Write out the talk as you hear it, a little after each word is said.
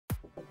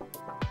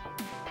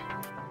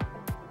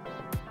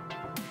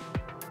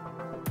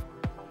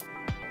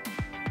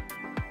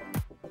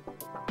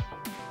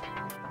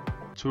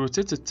To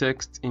rotate a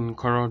text in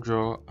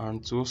CorelDraw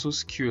and to also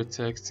skew a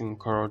text in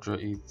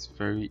CorelDraw, it's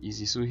very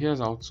easy. So here's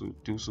how to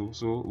do so.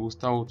 So we'll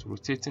start with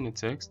rotating a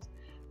text.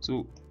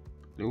 So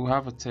we'll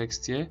have a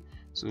text here.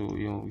 So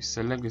we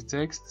select the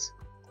text,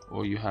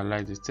 or you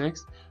highlight the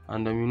text,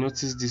 and then you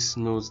notice these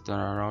nodes that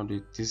are around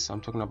it. This, I'm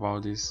talking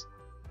about this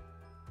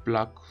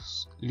black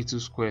little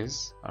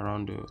squares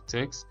around the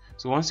text.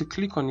 So once you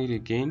click on it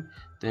again,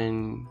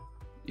 then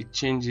it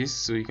changes,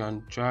 so you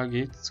can drag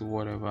it to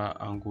whatever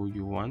angle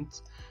you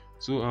want.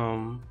 So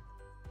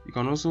you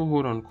can also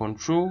hold on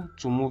Control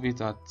to move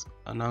it at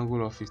an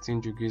angle of 15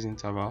 degrees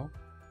interval.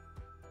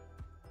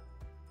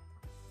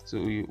 So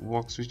it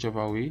works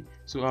whichever way.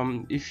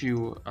 So if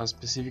you are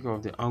specific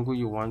of the angle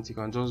you want, you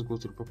can just go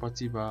to the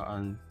property bar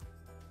and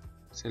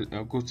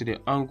go to the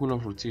angle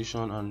of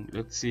rotation, and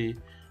let's say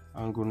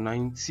angle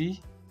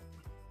 90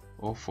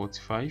 or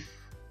 45,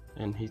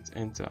 and hit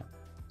enter.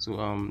 So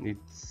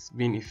it's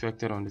being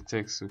affected on the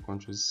text, so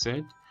Ctrl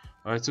Z.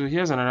 Alright, so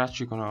here's another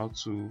trick on how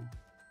to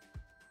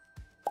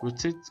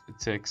rotate a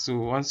text. So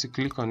once you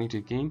click on it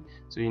again,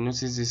 so you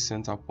notice this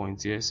center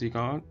point here, so you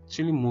can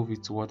actually move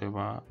it to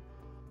whatever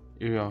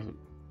area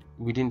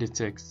within the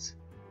text.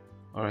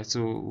 Alright,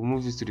 so we'll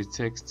move this to the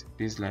text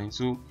baseline.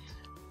 So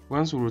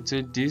once we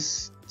rotate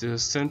this, the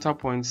center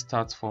point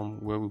starts from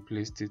where we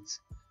placed it,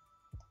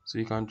 so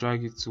you can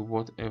drag it to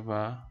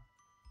whatever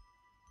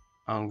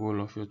angle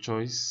of your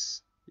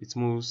choice. It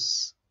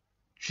moves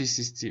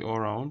 360 all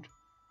around,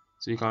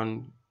 so you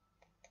can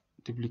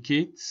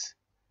duplicate,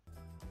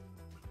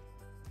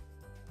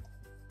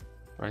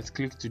 right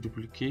click to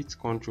duplicate,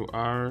 Ctrl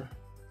R.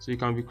 So you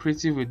can be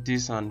creative with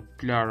this and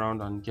play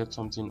around and get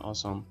something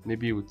awesome,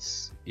 maybe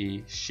with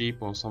a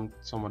shape or some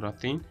other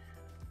thing.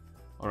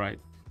 Alright,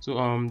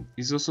 so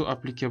it's also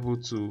applicable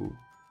to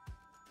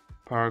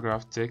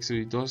paragraph text. So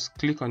you just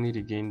click on it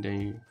again,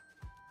 then you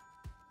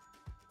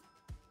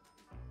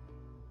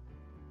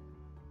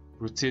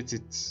rotate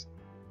it.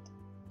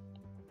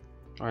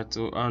 Alright,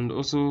 so and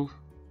also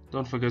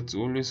don't forget to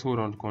always hold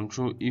on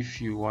Control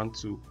if you want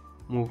to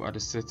move at a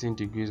certain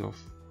degrees of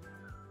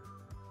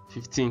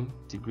 15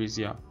 degrees.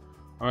 Yeah.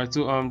 Alright,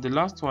 so the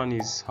last one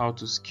is how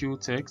to skew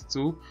text.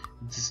 So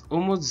it's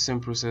almost the same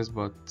process,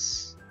 but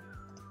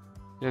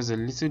there's a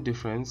little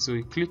difference. So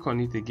you click on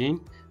it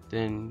again,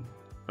 then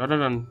rather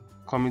than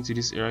coming to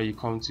this area, you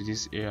come to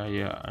this area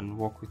here and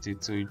work with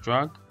it. So you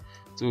drag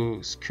to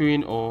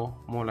skewing, or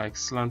more like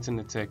slanting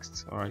the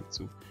text. Alright,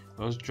 so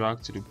just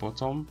drag to the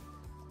bottom,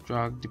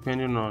 drag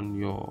depending on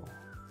your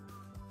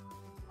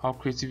how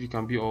creative you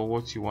can be or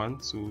what you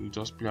want. So you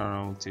just play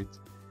around with it.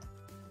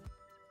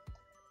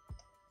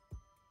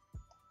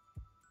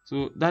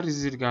 So that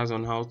is it, guys,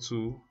 on how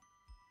to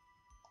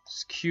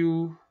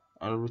skew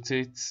and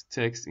rotate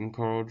text in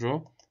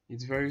CorelDraw.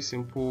 It's very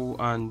simple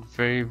and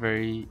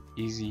very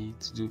easy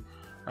to do.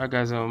 Alright,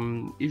 guys,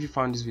 if you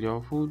found this video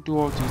helpful, do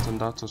all this on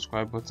that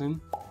subscribe button,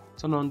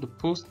 turn on the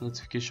post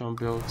notification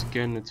bell to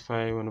get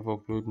notified whenever I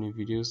upload new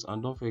videos,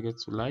 and don't forget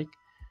to like,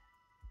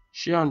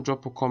 share and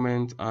drop a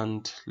comment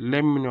and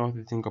let me know what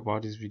you think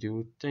about this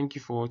video. Thank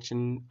you for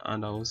watching,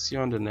 and I will see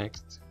you on the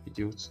next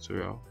video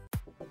tutorial.